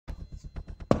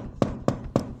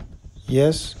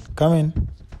Yes, come in.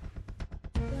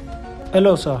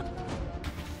 Hello, sir.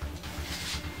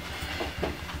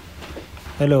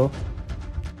 Hello.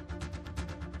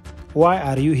 Why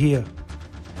are you here?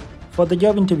 For the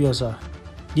job interview, sir.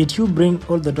 Did you bring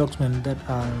all the documents that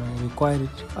are required?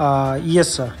 Yes,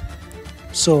 sir.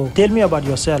 So, tell me about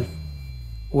yourself.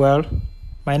 Well,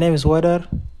 my name is Wadar.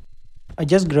 I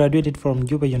just graduated from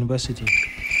Juba University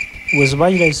with a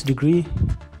bachelor's degree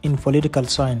in political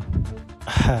science.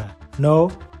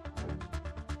 No,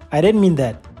 I didn't mean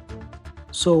that.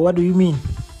 So what do you mean?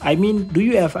 I mean, do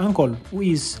you have uncle who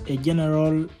is a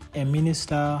general, a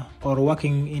minister, or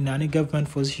working in any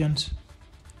government positions?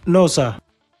 No, sir.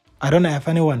 I don't have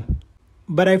anyone.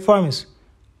 But I promise,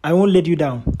 I won't let you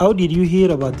down. How did you hear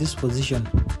about this position?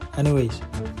 Anyways,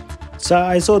 sir,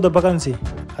 I saw the vacancy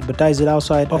advertised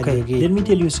outside. Okay, let me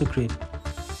tell you a secret.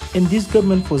 In this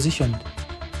government position,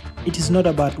 it is not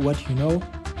about what you know.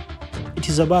 It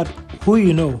is about who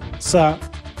you know. Sir,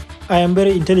 I am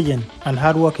very intelligent and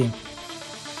hardworking.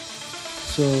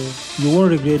 So you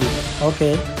won't regret it.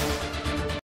 Okay.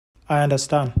 I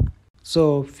understand.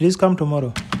 So please come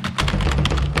tomorrow.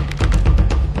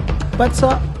 But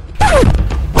sir,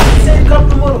 I said come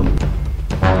tomorrow.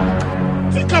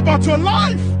 Think about your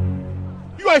life.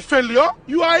 You are a failure.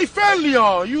 You are a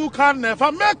failure. You can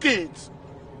never make it.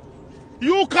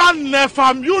 You can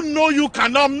never, you know you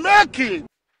cannot make it.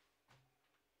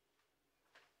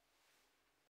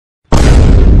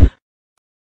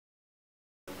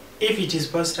 If it is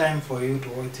first time for you to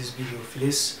watch this video,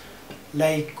 please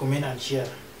like, comment and share.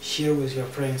 Share with your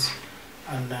friends.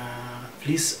 And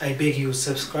please, I beg you,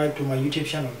 subscribe to my YouTube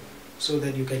channel so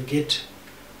that you can get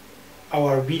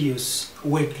our videos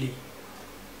weekly.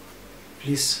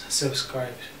 Please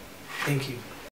subscribe. Thank you.